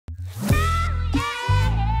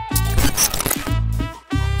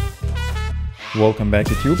Welcome back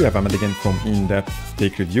YouTube, I'm Ahmed again from In-Depth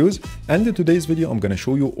Tech Reviews, and in today's video I'm going to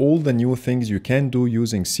show you all the new things you can do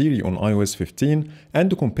using Siri on iOS 15 and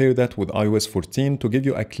to compare that with iOS 14 to give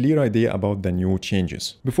you a clear idea about the new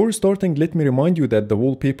changes. Before starting, let me remind you that the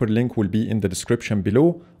wallpaper link will be in the description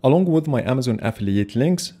below along with my Amazon affiliate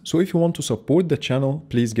links, so if you want to support the channel,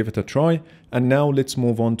 please give it a try. And now let's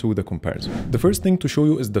move on to the comparison. The first thing to show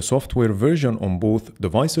you is the software version on both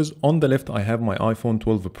devices. On the left I have my iPhone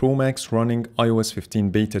 12 Pro Max running iOS 15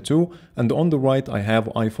 Beta 2, and on the right I have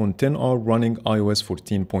iPhone XR running iOS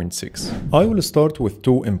 14.6. I will start with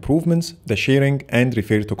two improvements, the sharing and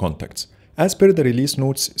refer to contacts. As per the release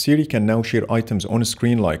notes, Siri can now share items on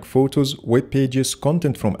screen like photos, web pages,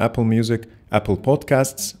 content from Apple Music, Apple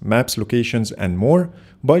Podcasts, Maps, locations, and more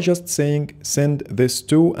by just saying send this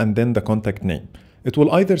to and then the contact name. It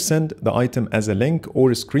will either send the item as a link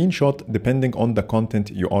or a screenshot depending on the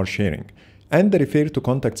content you are sharing. And the refer to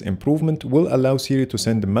contacts improvement will allow Siri to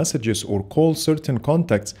send messages or call certain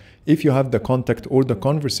contacts if you have the contact or the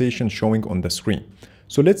conversation showing on the screen.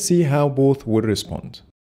 So let's see how both will respond.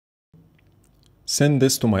 Send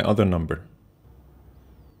this to my other number.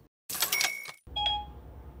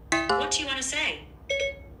 What do you want to say?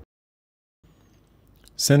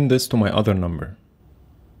 Send this to my other number.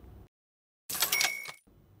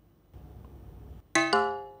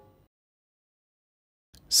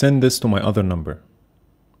 Send this to my other number.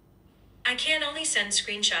 I can only send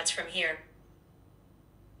screenshots from here.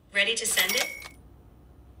 Ready to send it?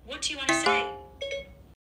 What do you want to say?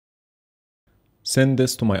 Send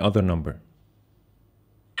this to my other number.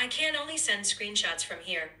 I can only send screenshots from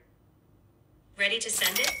here. Ready to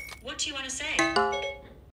send it? What do you want to say?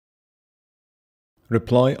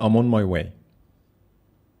 Reply, I'm on my way.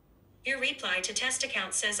 Your reply to test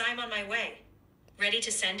account says I'm on my way. Ready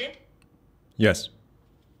to send it? Yes.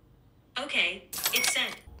 Okay, it's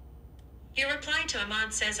sent. Your reply to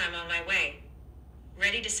Ahmad says I'm on my way.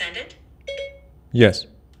 Ready to send it? Yes.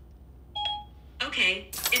 Okay,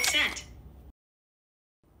 it's sent.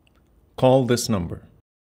 Call this number.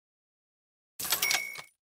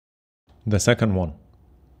 The second one.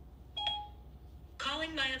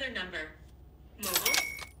 Calling my other number. Mobile?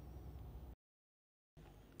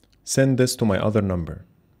 Send this to my other number.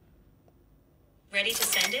 Ready to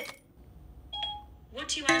send it? What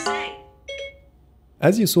do you want to say?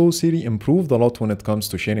 As you saw, Siri improved a lot when it comes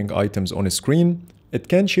to sharing items on a screen. It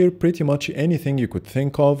can share pretty much anything you could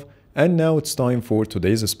think of. And now it's time for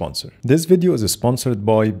today's sponsor. This video is sponsored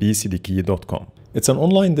by bcdkey.com. It's an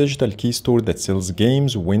online digital key store that sells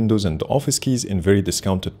games, Windows, and Office keys in very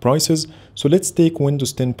discounted prices. So let's take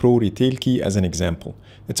Windows 10 Pro Retail Key as an example.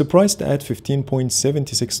 It's priced at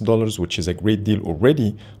 $15.76, which is a great deal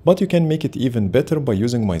already, but you can make it even better by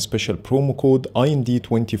using my special promo code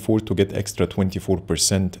IND24 to get extra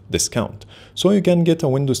 24% discount. So you can get a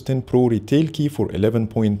Windows 10 Pro Retail Key for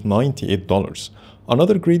 $11.98.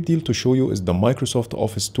 Another great deal to show you is the Microsoft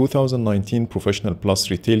Office 2019 Professional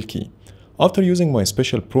Plus Retail Key. After using my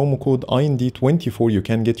special promo code IND24, you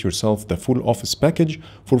can get yourself the full Office package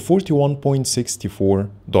for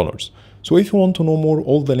 $41.64. So if you want to know more,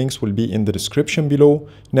 all the links will be in the description below.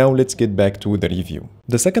 Now let's get back to the review.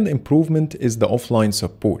 The second improvement is the offline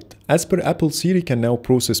support. As per Apple, Siri can now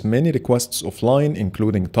process many requests offline,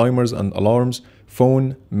 including timers and alarms,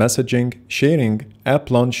 phone, messaging, sharing,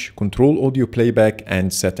 app launch, control audio playback,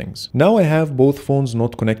 and settings. Now I have both phones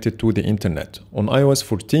not connected to the internet. On iOS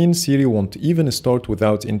 14, Siri won't even start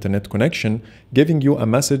without internet connection, giving you a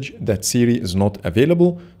message that Siri is not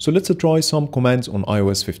available. So let's try some commands on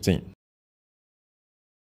iOS 15.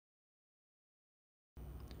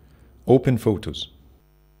 Open Photos.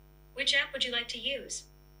 Which app would you like to use?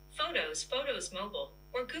 Photos, Photos Mobile,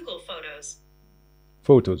 or Google Photos?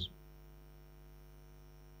 Photos.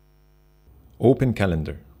 Open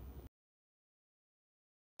Calendar.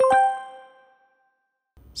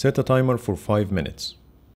 Set a timer for 5 minutes.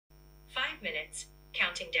 5 minutes,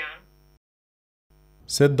 counting down.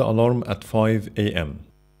 Set the alarm at 5 a.m.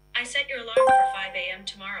 I set your alarm for 5 a.m.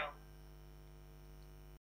 tomorrow.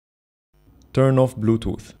 Turn off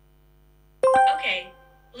Bluetooth. Okay,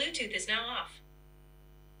 Bluetooth is now off.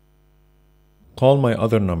 Call my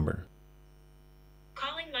other number.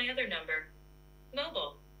 Calling my other number.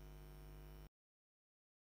 Mobile.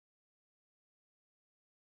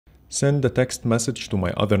 Send a text message to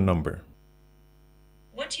my other number.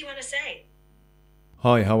 What do you want to say?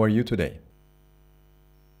 Hi, how are you today?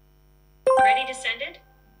 Ready to send it?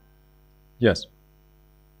 Yes.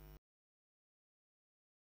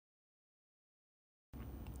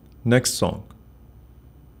 Next song.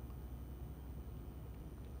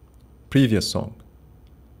 Previous song.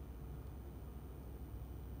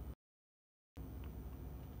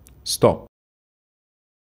 stop.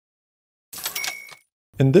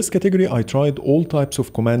 In this category, I tried all types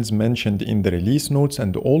of commands mentioned in the release notes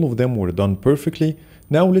and all of them were done perfectly.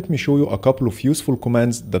 Now let me show you a couple of useful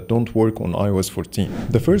commands that don't work on iOS 14.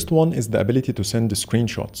 The first one is the ability to send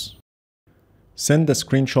screenshots. Send a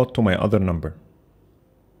screenshot to my other number.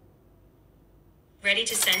 Ready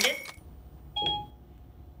to send it?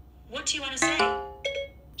 What do you want to say?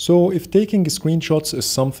 So if taking screenshots is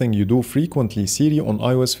something you do frequently, Siri on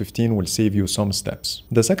iOS 15 will save you some steps.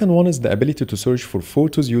 The second one is the ability to search for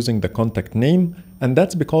photos using the contact name, and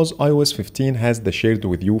that's because iOS 15 has the Shared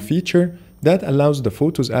With You feature that allows the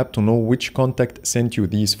Photos app to know which contact sent you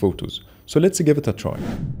these photos. So let's give it a try.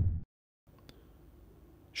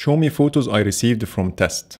 Show me photos I received from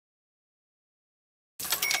test.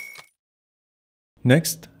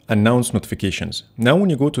 Next, announce notifications. Now when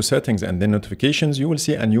you go to settings and then notifications, you will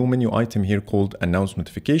see a new menu item here called announce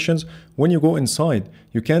notifications. When you go inside,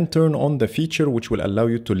 you can turn on the feature which will allow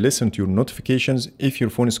you to listen to your notifications if your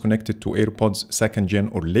phone is connected to AirPods 2nd gen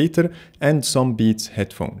or later and some Beats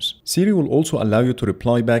headphones. Siri will also allow you to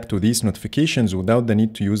reply back to these notifications without the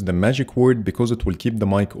need to use the magic word because it will keep the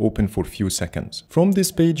mic open for a few seconds. From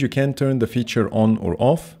this page, you can turn the feature on or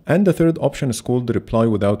off. And the third option is called the reply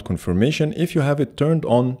without confirmation. If you have it turned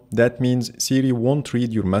on, that means Siri won't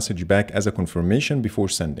read your message back as a confirmation before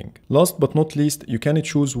sending. Last but not least, you can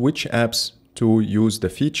choose which apps to use the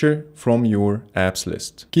feature from your apps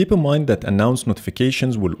list. Keep in mind that announce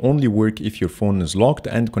notifications will only work if your phone is locked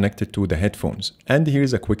and connected to the headphones. And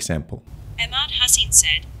here's a quick sample. Ahmad Hassin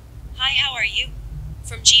said, "Hi, how are you?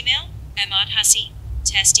 From Gmail, Ahmad Hassin.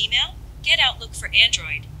 Test email, get Outlook for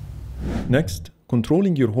Android." Next,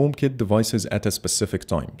 controlling your HomeKit devices at a specific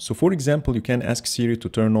time. So for example, you can ask Siri to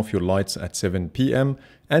turn off your lights at 7 p.m.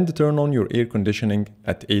 and turn on your air conditioning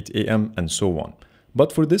at 8 a.m. and so on.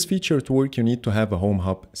 But for this feature to work, you need to have a Home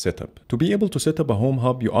Hub setup. To be able to set up a Home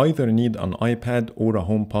Hub, you either need an iPad or a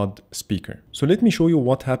HomePod speaker. So let me show you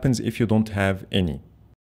what happens if you don't have any.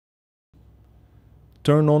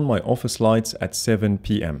 Turn on my office lights at 7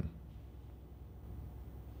 p.m.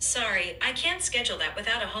 Sorry, I can't schedule that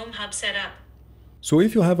without a Home Hub set up. So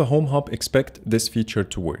if you have a Home Hub, expect this feature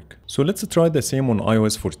to work. So let's try the same on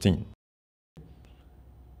iOS 14.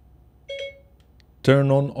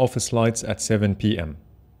 Turn on office lights at 7 p.m.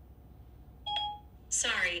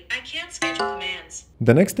 Sorry, I can't schedule commands.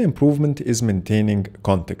 The next improvement is maintaining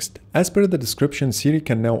context. As per the description, Siri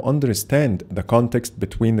can now understand the context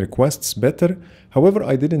between requests better. However,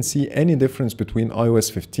 I didn't see any difference between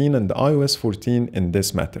iOS 15 and iOS 14 in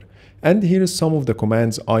this matter. And here is some of the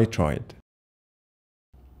commands I tried.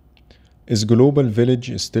 Is Global Village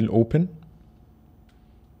still open?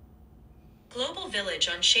 Global Village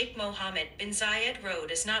on Sheikh Mohammed bin Zayed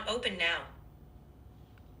Road is not open now.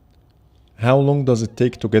 How long does it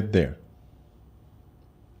take to get there?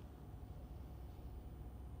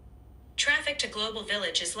 Traffic to Global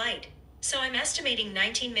Village is light, so I'm estimating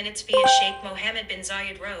 19 minutes via Sheikh Mohammed bin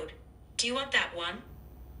Zayed Road. Do you want that one?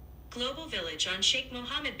 Global Village on Sheikh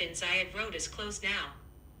Mohammed bin Zayed Road is closed now.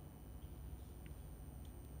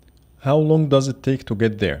 How long does it take to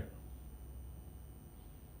get there?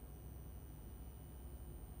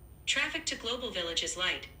 Traffic to Global Village is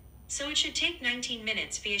light, so it should take 19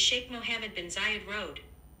 minutes via Sheikh Mohammed bin Zayed Road.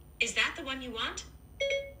 Is that the one you want?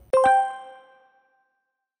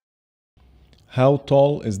 How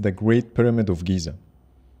tall is the Great Pyramid of Giza?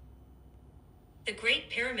 The Great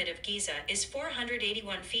Pyramid of Giza is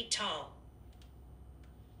 481 feet tall.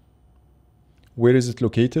 Where is it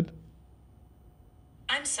located?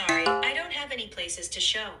 I'm sorry, I don't have any places to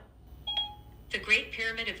show. The Great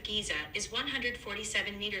Pyramid of Giza is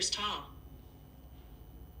 147 meters tall.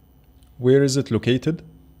 Where is it located?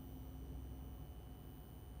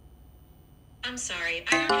 I'm sorry,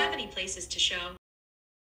 I don't have any places to show.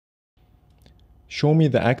 Show me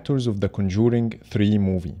the actors of the Conjuring 3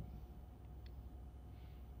 movie.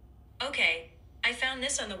 Okay, I found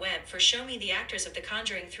this on the web for Show Me the Actors of the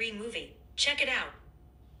Conjuring 3 movie. Check it out.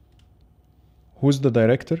 Who's the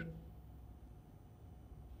director?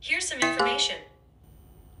 Here's some information.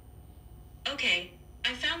 Okay,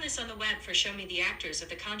 I found this on the web for Show Me the Actors of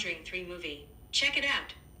the Conjuring 3 movie. Check it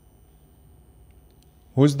out.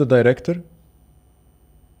 Who's the director?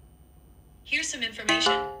 Here's some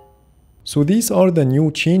information. So these are the new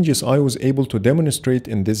changes I was able to demonstrate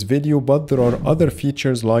in this video, but there are other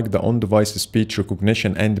features like the on-device speech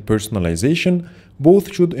recognition and personalization.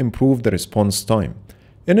 Both should improve the response time.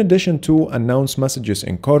 In addition to announce messages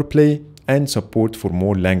in CarPlay and support for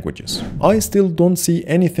more languages. I still don't see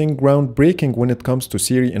anything groundbreaking when it comes to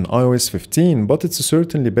Siri in iOS 15, but it's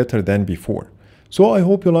certainly better than before. So I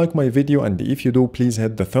hope you like my video, and if you do, please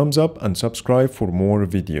hit the thumbs up and subscribe for more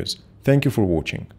videos. Thank you for watching.